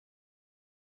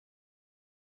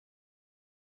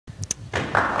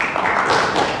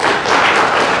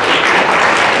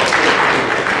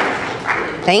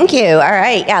Thank you. All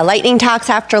right. Yeah, lightning talks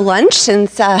after lunch.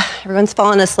 Since everyone's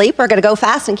fallen asleep, we're going to go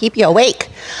fast and keep you awake.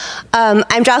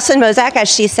 I'm Jocelyn Mozak, as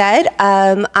she said.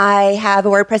 I have a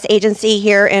WordPress agency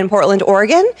here in Portland,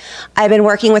 Oregon. I've been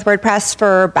working with WordPress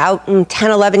for about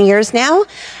 10, 11 years now.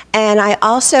 And I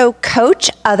also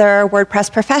coach other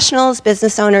WordPress professionals,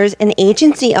 business owners, and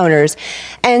agency owners.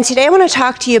 And today I want to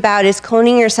talk to you about is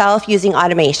cloning yourself using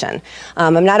automation.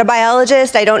 I'm not a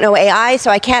biologist, I don't know AI,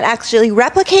 so I can't actually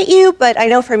replicate you, but I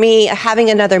know for me, having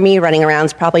another me running around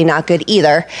is probably not good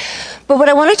either. But what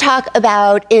I want to talk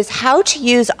about is how to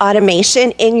use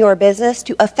automation in your business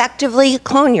to effectively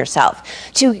clone yourself,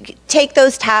 to take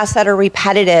those tasks that are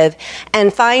repetitive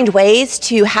and find ways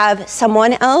to have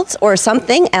someone else or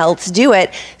something else do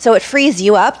it so it frees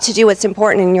you up to do what's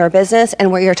important in your business and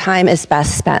where your time is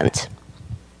best spent.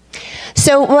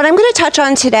 So what I'm going to touch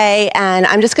on today, and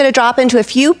I'm just going to drop into a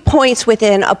few points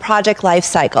within a project life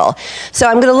cycle. So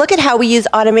I'm going to look at how we use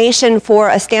automation for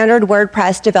a standard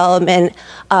WordPress development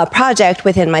project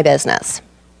within my business.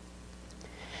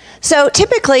 So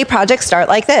typically, projects start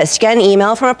like this. You get an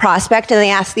email from a prospect, and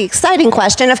they ask the exciting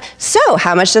question of, so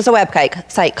how much does a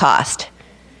website cost?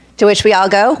 To which we all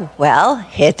go, well,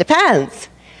 it depends.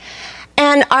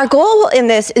 And our goal in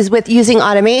this is with using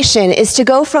automation is to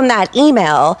go from that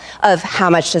email of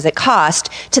how much does it cost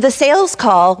to the sales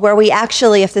call where we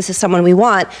actually, if this is someone we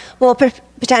want, will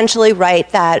potentially write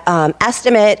that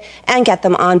estimate and get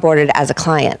them onboarded as a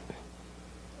client.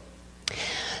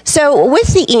 So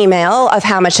with the email of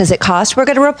how much does it cost, we're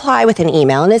going to reply with an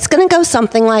email, and it's going to go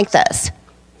something like this.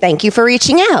 Thank you for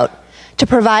reaching out. To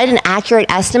provide an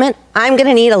accurate estimate, I'm going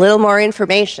to need a little more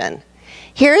information.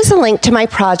 Here is a link to my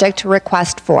project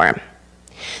request form.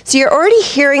 So you're already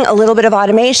hearing a little bit of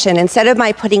automation. Instead of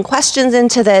my putting questions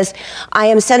into this, I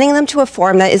am sending them to a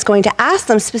form that is going to ask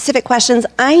them specific questions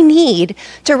I need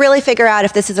to really figure out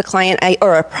if this is a client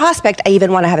or a prospect I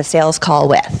even want to have a sales call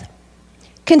with.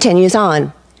 Continues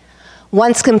on.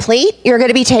 Once complete, you're going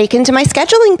to be taken to my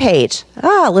scheduling page.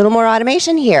 A little more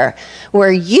automation here,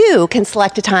 where you can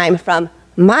select a time from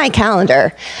my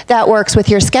calendar that works with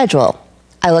your schedule.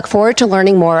 I look forward to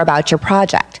learning more about your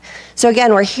project. So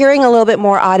again, we're hearing a little bit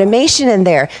more automation in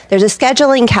there. There's a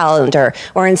scheduling calendar,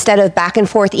 or instead of back and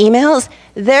forth emails,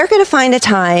 they're going to find a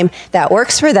time that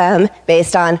works for them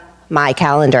based on my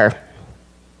calendar.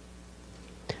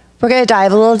 We're going to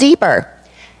dive a little deeper.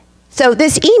 So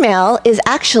this email is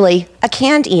actually a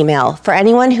canned email. For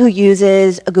anyone who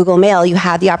uses a Google Mail, you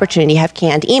have the opportunity to have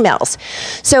canned emails.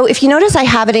 So if you notice I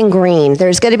have it in green,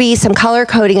 there's going to be some color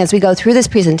coding as we go through this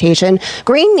presentation.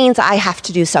 Green means I have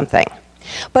to do something.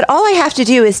 But all I have to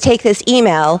do is take this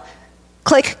email,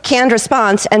 click canned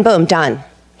response, and boom, done.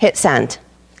 Hit send,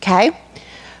 okay?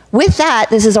 With that,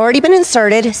 this has already been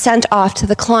inserted, sent off to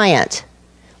the client.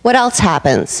 What else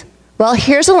happens? Well,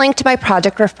 here's a link to my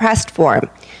project request form.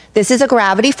 This is a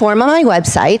Gravity form on my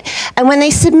website, and when they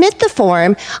submit the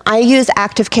form, I use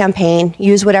ActiveCampaign,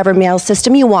 use whatever mail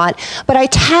system you want, but I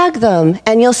tag them,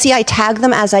 and you'll see I tag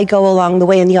them as I go along the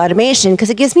way in the automation because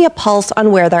it gives me a pulse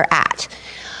on where they're at.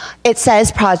 It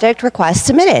says project request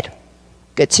submitted.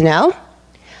 Good to know.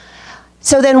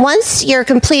 So then once you're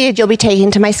completed, you'll be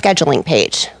taken to my scheduling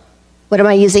page. What am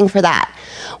I using for that?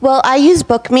 Well, I use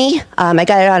BookMe. I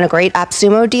got it on a great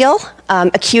AppSumo deal.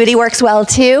 Acuity works well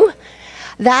too.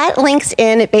 That links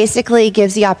in, it basically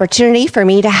gives the opportunity for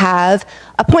me to have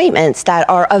appointments that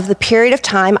are of the period of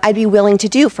time I'd be willing to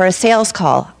do for a sales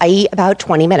call, i.e. about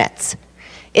 20 minutes.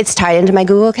 It's tied into my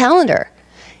Google Calendar.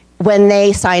 When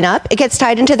they sign up, it gets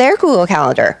tied into their Google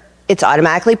Calendar. It's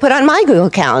automatically put on my Google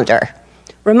Calendar.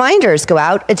 Reminders go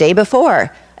out a day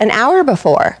before, an hour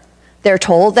before. They're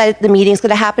told that the meeting's going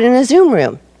to happen in a Zoom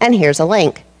room, and here's a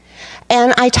link.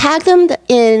 And I tag them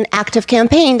in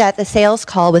ActiveCampaign that the sales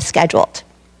call was scheduled.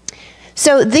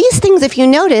 So these things, if you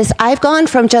notice, I've gone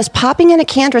from just popping in a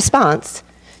canned response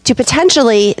to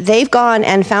potentially they've gone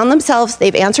and found themselves,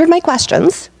 they've answered my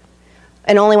questions,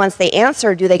 and only once they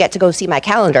answer do they get to go see my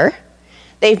calendar.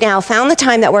 They've now found the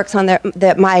time that works on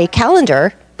my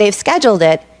calendar, they've scheduled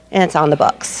it, and it's on the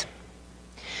books.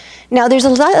 Now, there's a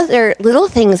lot of other little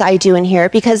things I do in here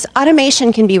because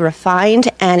automation can be refined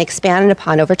and expanded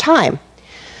upon over time.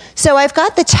 So I've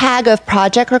got the tag of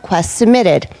project request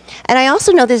submitted, and I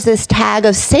also know there's this tag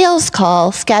of sales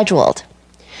call scheduled.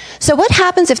 So what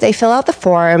happens if they fill out the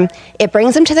form, it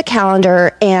brings them to the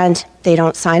calendar, and they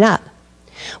don't sign up?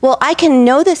 Well, I can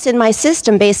know this in my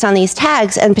system based on these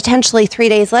tags and potentially 3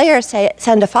 days later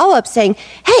send a follow-up saying,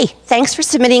 hey, thanks for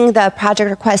submitting the project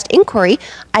request inquiry.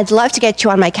 I'd love to get you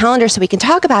on my calendar so we can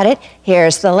talk about it.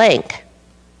 Here's the link.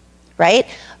 right?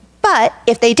 But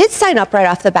if they did sign up right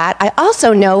off the bat, I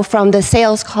also know from the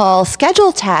sales call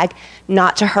schedule tag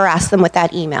not to harass them with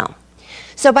that email.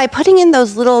 So by putting in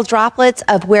those little droplets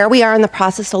of where we are in the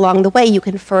process along the way, you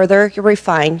can further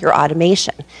refine your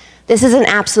automation. This isn't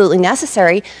absolutely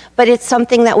necessary, but it's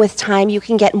something that with time you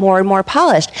can get more and more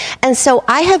polished. And so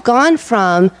I have gone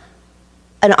from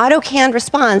an auto-canned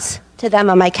response to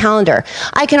them on my calendar.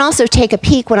 I can also take a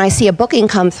peek when I see a booking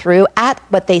come through at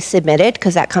what they submitted,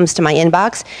 because that comes to my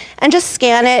inbox, and just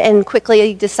scan it and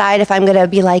quickly decide if I'm going to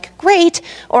be like, great,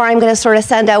 or I'm going to sort of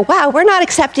send out, wow, we're not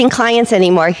accepting clients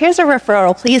anymore. Here's a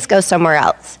referral. Please go somewhere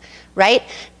else, right?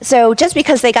 So just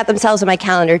because they got themselves on my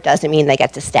calendar doesn't mean they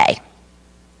get to stay.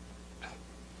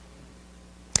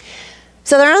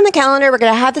 So they're on the calendar. We're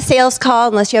going to have the sales call.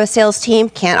 Unless you have a sales team,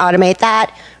 can't automate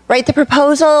that. Write the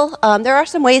proposal. There are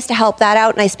some ways to help that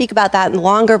out, and I speak about that in the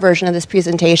longer version of this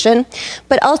presentation.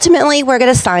 But ultimately, we're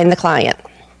going to sign the client.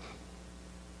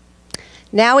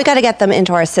 Now we got to get them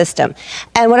into our system.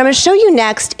 And what I'm going to show you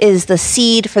next is the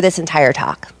seed for this entire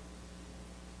talk.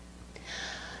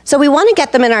 So we want to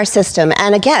get them in our system.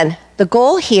 And again, the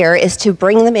goal here is to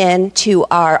bring them in to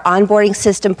our onboarding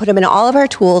system, put them in all of our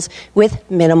tools with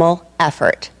minimal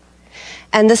effort.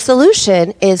 And the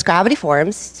solution is Gravity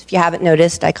Forms. If you haven't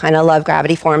noticed, I kind of love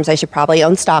Gravity Forms. I should probably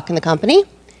own stock in the company.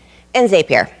 And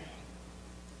Zapier.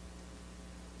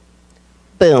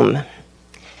 Boom.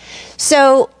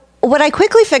 So what I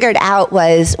quickly figured out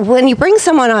was when you bring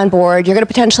someone on board, you're going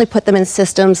to potentially put them in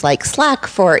systems like Slack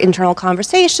for internal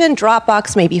conversation,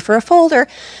 Dropbox maybe for a folder,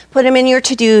 put them in your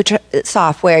to-do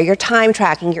software, your time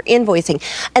tracking, your invoicing.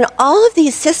 And all of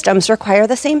these systems require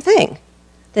the same thing.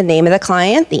 The name of the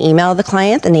client, the email of the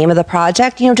client, the name of the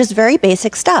project, you know, just very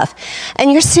basic stuff.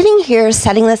 And you're sitting here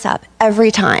setting this up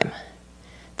every time.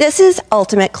 This is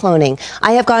ultimate cloning.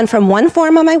 I have gone from one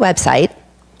form on my website,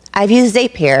 I've used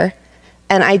Zapier,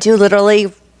 and I do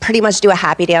literally pretty much do a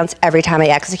happy dance every time I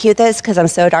execute this because I'm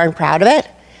so darn proud of it.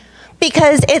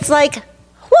 Because it's like,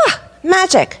 whoa,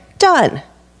 magic, done.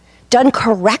 Done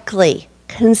correctly,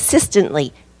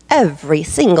 consistently, every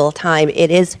single time.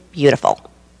 It is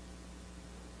beautiful.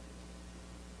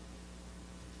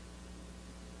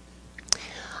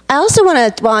 I also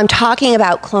want to, while I'm talking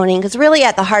about cloning, because really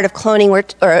at the heart of cloning,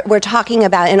 we're talking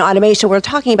about, in automation, we're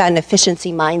talking about an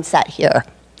efficiency mindset here.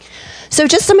 So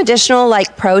just some additional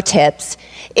like pro tips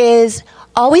is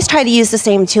always try to use the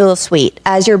same tool suite.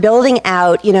 As you're building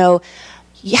out, you know,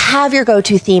 you have your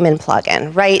go-to theme and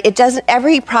plugin, right? It doesn't,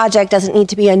 every project doesn't need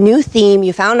to be a new theme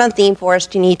you found on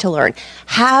ThemeForest you need to learn.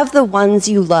 Have the ones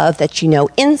you love that you know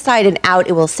inside and out.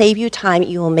 It will save you time.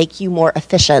 It will make you more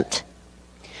efficient.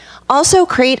 Also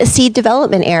create a seed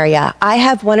development area. I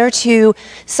have one or two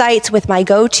sites with my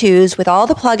go-tos with all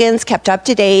the plugins kept up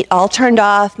to date, all turned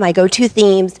off, my go-to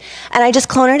themes, and I just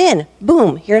clone it in.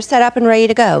 Boom, you're set up and ready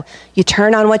to go. You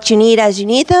turn on what you need as you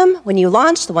need them. When you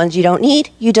launch, the ones you don't need,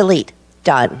 you delete.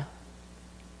 Done.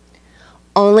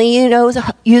 Only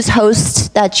use hosts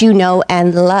that you know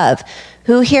and love.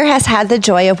 Who here has had the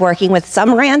joy of working with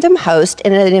some random host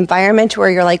in an environment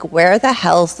where you're like, where the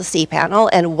hell's the cPanel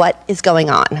and what is going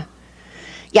on?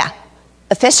 Yeah.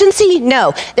 Efficiency?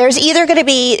 No. There's either going to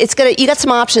be, you got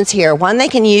some options here. One, they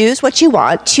can use what you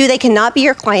want. Two, they cannot be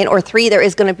your client. Or three, there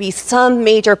is going to be some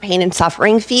major pain and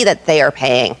suffering fee that they are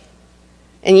paying.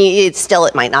 And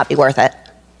it might not be worth it.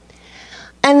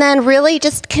 And then really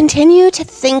just continue to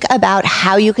think about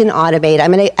how you can automate.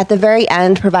 I'm going to, at the very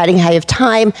end, providing how you have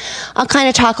time, I'll kind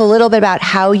of talk a little bit about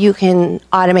how you can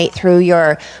automate through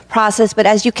your process. But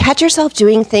as you catch yourself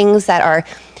doing things that are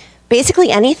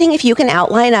basically anything, if you can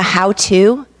outline a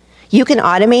how-to, you can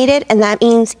automate it, and that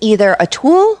means either a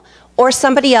tool or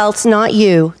somebody else, not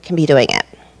you, can be doing it.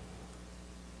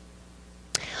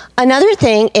 Another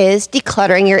thing is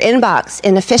decluttering your inbox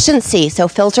in efficiency. So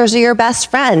filters are your best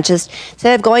friend. Just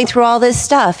instead of going through all this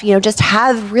stuff, you know, just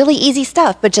have really easy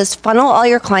stuff, but just funnel all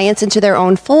your clients into their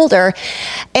own folder.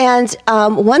 And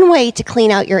one way to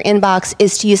clean out your inbox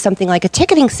is to use something like a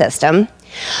ticketing system.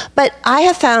 But I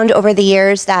have found over the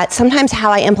years that sometimes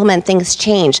how I implement things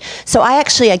change. So I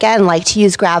actually, again, like to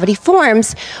use Gravity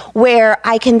Forms where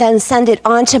I can then send it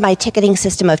onto my ticketing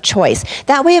system of choice.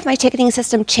 That way, if my ticketing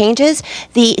system changes,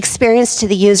 the experience to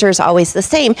the user is always the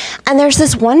same. And there's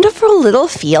this wonderful little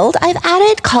field I've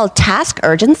added called Task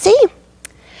Urgency,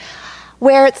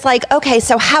 where it's like, okay,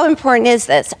 so how important is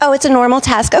this? Oh, it's a normal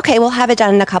task. Okay, we'll have it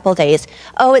done in a couple days.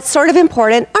 Oh, it's sort of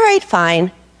important. All right,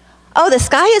 fine. Oh, the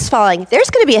sky is falling. There's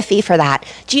going to be a fee for that.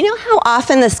 Do you know how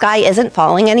often the sky isn't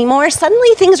falling anymore?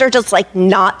 Suddenly things are just like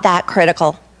not that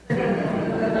critical.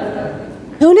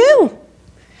 Who knew?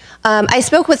 I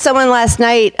spoke with someone last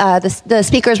night, the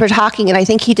speakers were talking, and I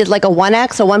think he did like a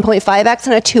 1x, a 1.5x,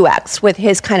 and a 2x with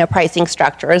his kind of pricing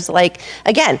structures. Like,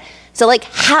 again, so like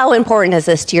how important is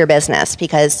this to your business?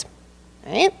 Because,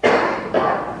 right,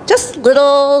 just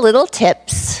little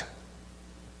tips.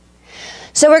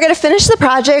 So we're going to finish the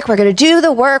project, we're going to do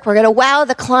the work, we're going to wow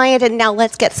the client, and now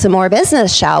let's get some more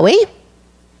business, shall we?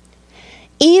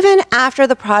 Even after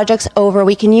the project's over,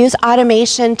 we can use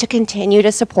automation to continue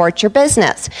to support your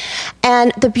business.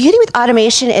 And the beauty with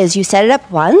automation is you set it up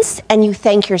once and you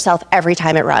thank yourself every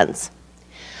time it runs.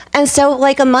 And so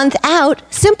like a month out,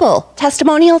 simple,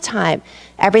 testimonial time.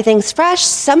 Everything's fresh,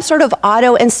 some sort of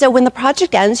auto, and so when the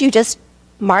project ends, you just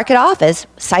mark it off as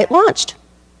site launched.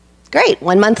 Great,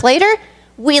 1 month later,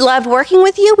 we loved working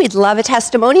with you, we'd love a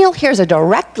testimonial. Here's a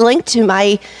direct link to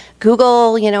my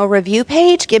Google, review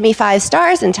page. Give me 5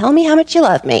 stars and tell me how much you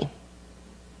love me.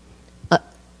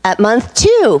 At month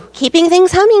 2, keeping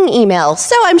things humming email.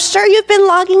 So I'm sure you've been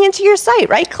logging into your site,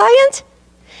 right, client?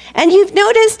 And you've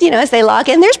noticed, as they log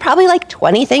in, there's probably like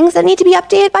 20 things that need to be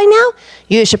updated by now.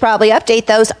 You should probably update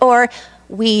those. Or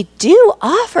we do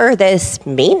offer this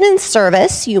maintenance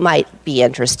service you might be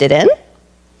interested in.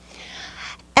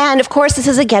 And of course, this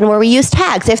is again where we use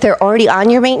tags. If they're already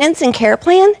on your maintenance and care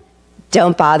plan,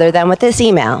 don't bother them with this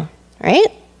email, right?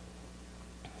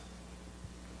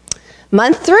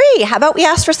 Month 3, how about we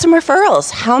ask for some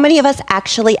referrals? How many of us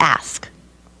actually ask?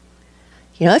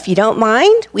 If you don't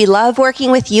mind, we love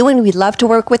working with you and we love to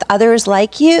work with others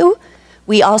like you.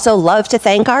 We also love to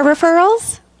thank our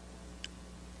referrals.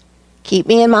 Keep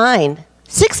me in mind.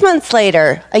 6 months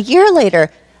later, a year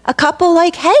later, a couple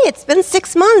like, hey, it's been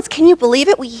 6 months. Can you believe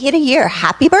it? We hit a year.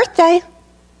 Happy birthday.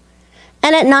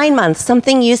 And at 9 months,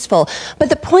 something useful. But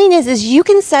the point is you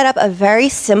can set up a very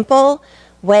simple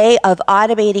way of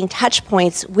automating touch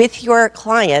points with your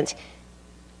client,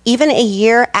 even a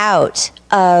year out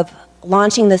of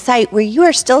launching the site, where you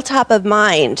are still top of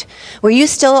mind, where you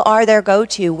still are their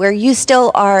go-to, where you still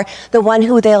are the one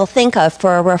who they'll think of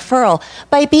for a referral,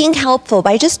 by being helpful,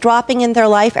 by just dropping in their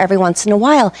life every once in a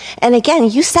while. And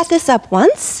again, you set this up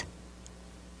once,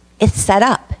 it's set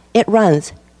up. It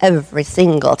runs every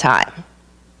single time.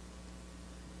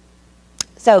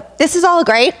 So this is all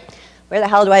great. Where the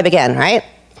hell do I begin, right?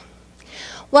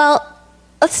 Well,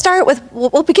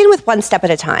 we'll begin with one step at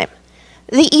a time.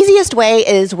 The easiest way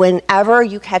is whenever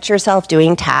you catch yourself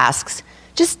doing tasks,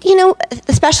 just,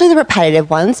 especially the repetitive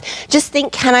ones, just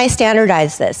think, can I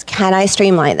standardize this? Can I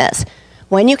streamline this?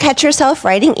 When you catch yourself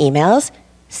writing emails,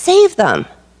 save them.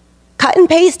 Cut and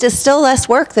paste is still less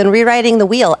work than rewriting the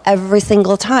wheel every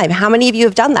single time. How many of you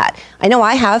have done that? I know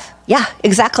I have. Yeah,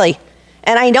 exactly.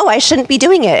 And I know I shouldn't be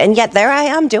doing it, and yet there I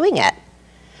am doing it.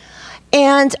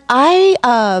 And I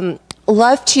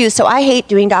so I hate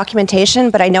doing documentation,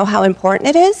 but I know how important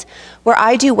it is. Where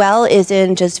I do well is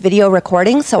in just video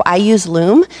recording, so I use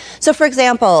Loom. So for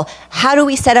example, how do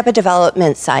we set up a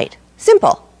development site?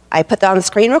 Simple. I put that on the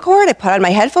screen record, I put on my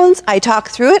headphones, I talk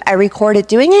through it, I record it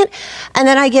doing it, and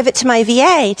then I give it to my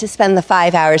VA to spend the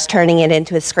 5 hours turning it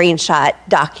into a screenshot,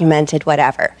 documented,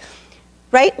 whatever.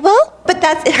 Right? Well, but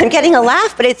I'm getting a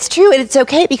laugh, but it's true, and it's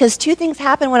okay, because 2 things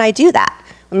happen when I do that.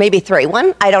 Or maybe 3.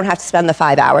 1, I don't have to spend the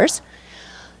 5 hours.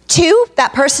 2,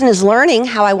 that person is learning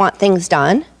how I want things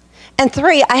done. And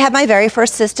 3, I have my very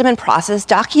first system and process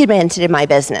documented in my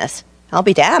business. I'll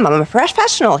be damned, I'm a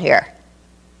professional here.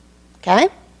 Okay?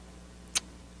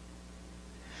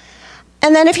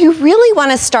 And then if you really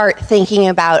want to start thinking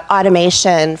about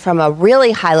automation from a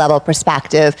really high-level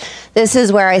perspective, this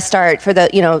is where I start. For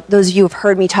those of you who've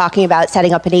heard me talking about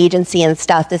setting up an agency and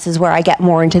stuff, this is where I get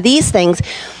more into these things.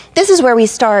 This is where we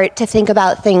start to think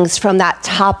about things from that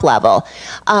top level.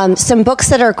 Some books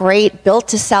that are great. Built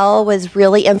to Sell was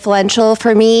really influential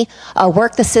for me.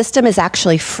 Work the System is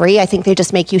actually free. I think they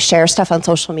just make you share stuff on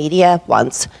social media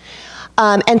once.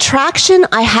 And Traction,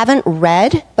 I haven't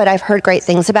read, but I've heard great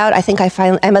things about. I think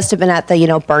I must have been at the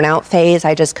burnout phase.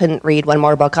 I just couldn't read one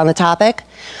more book on the topic.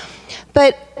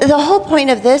 But the whole point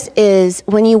of this is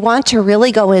when you want to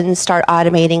really go in and start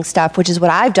automating stuff, which is what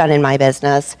I've done in my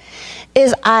business,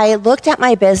 is I looked at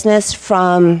my business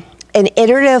from an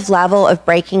iterative level of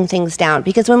breaking things down.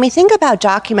 Because when we think about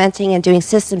documenting and doing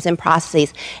systems and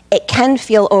processes, it can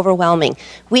feel overwhelming.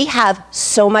 We have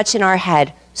so much in our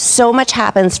head. So much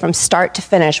happens from start to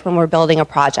finish when we're building a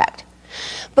project.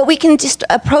 But we can just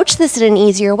approach this in an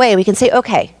easier way. We can say,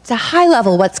 okay, it's a high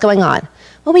level, what's going on?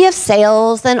 Well, we have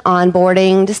sales, then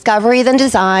onboarding, discovery, then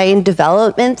design,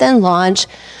 development, then launch,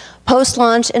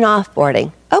 post-launch, and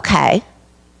offboarding. Okay.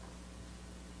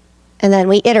 And then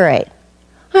we iterate.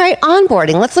 All right,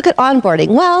 onboarding. Let's look at onboarding.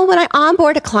 Well, when I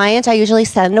onboard a client, I usually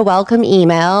send a welcome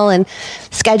email and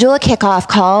schedule a kickoff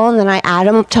call, and then I add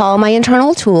them to all my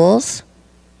internal tools.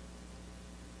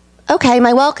 Okay,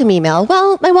 my welcome email.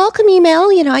 Well, my welcome email,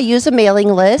 I use a mailing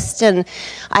list, and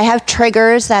I have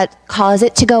triggers that cause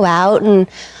it to go out, and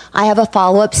I have a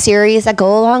follow-up series that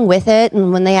go along with it,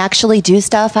 and when they actually do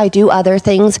stuff, I do other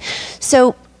things.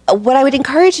 So what I would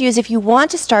encourage you is, if you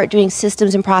want to start doing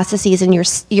systems and processes in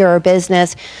your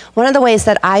business, one of the ways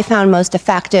that I found most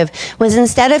effective was,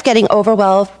 instead of getting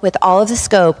overwhelmed with all of the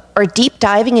scope or deep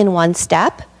diving in one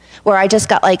step, where I just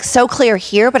got like so clear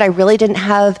here, but I really didn't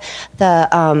have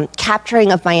the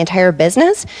capturing of my entire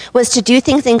business, was to do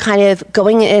things in kind of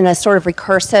going in a sort of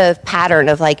recursive pattern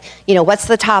of like, what's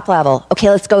the top level?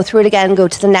 Okay, let's go through it again, go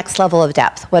to the next level of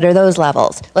depth. What are those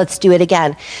levels? Let's do it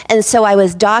again. And so I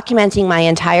was documenting my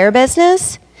entire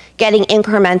business, getting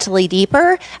incrementally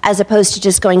deeper, as opposed to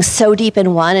just going so deep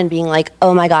in one and being like,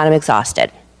 oh my God, I'm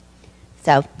exhausted.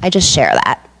 So I just share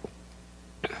that.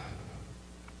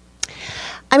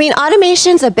 I mean,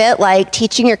 automation's a bit like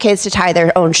teaching your kids to tie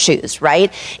their own shoes,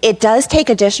 right? It does take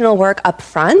additional work up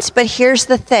front, but here's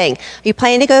the thing. Are you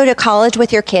planning to go to college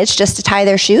with your kids just to tie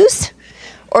their shoes?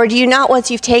 Or do you not, once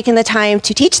you've taken the time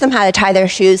to teach them how to tie their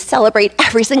shoes, celebrate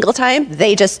every single time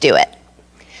they just do it?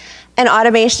 And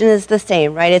automation is the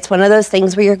same, right? It's one of those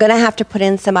things where you're going to have to put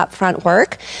in some upfront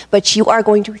work, but you are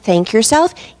going to thank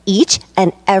yourself each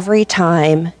and every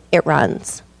time it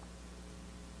runs.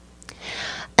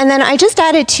 And then I just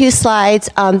added 2 slides.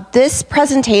 This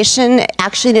presentation,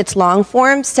 actually, in its long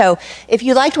form, so if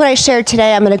you liked what I shared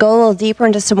today, I'm going to go a little deeper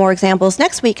into some more examples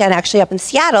next weekend, actually up in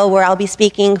Seattle, where I'll be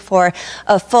speaking for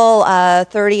a full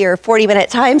 30 or 40-minute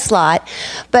time slot.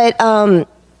 But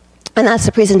and that's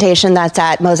the presentation that's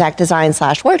at Mozak Design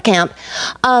 /WordCamp.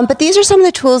 But these are some of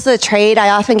the tools of the trade.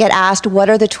 I often get asked, what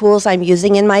are the tools I'm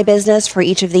using in my business for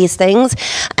each of these things?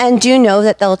 And do know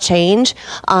that they'll change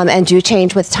and do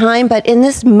change with time. But in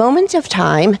this moment of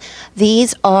time,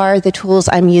 these are the tools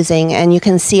I'm using. And you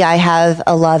can see I have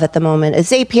a love at the moment of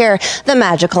Zapier, the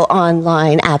magical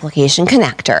online application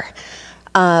connector.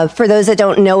 For those that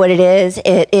don't know what it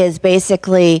is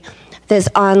basically this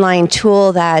online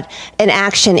tool that an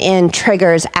action in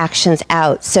triggers actions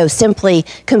out. So simply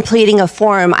completing a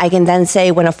form, I can then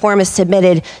say, when a form is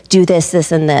submitted, do this,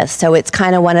 this, and this. So it's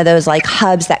kind of one of those like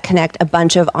hubs that connect a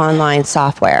bunch of online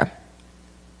software.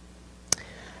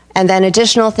 And then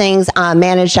additional things,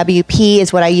 Manage WP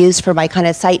is what I use for my kind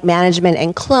of site management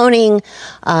and cloning.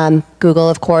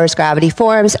 Google, of course, Gravity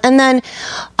Forms. And then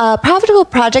Profitable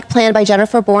Project Plan by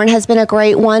Jennifer Bourne has been a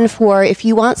great one for if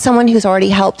you want someone who's already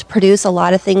helped produce a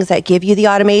lot of things that give you the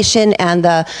automation and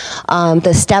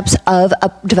the steps of a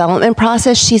development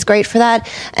process. She's great for that.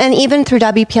 And even through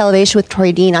WP Elevation with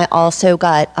Tori Dean, I also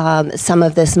got some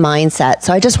of this mindset.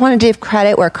 So I just wanted to give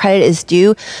credit where credit is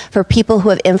due for people who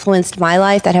have influenced my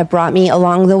life, that have brought me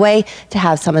along the way to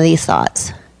have some of these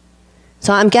thoughts.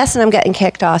 So I'm guessing I'm getting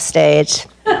kicked off stage.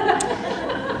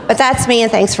 But that's me, and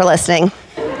thanks for listening.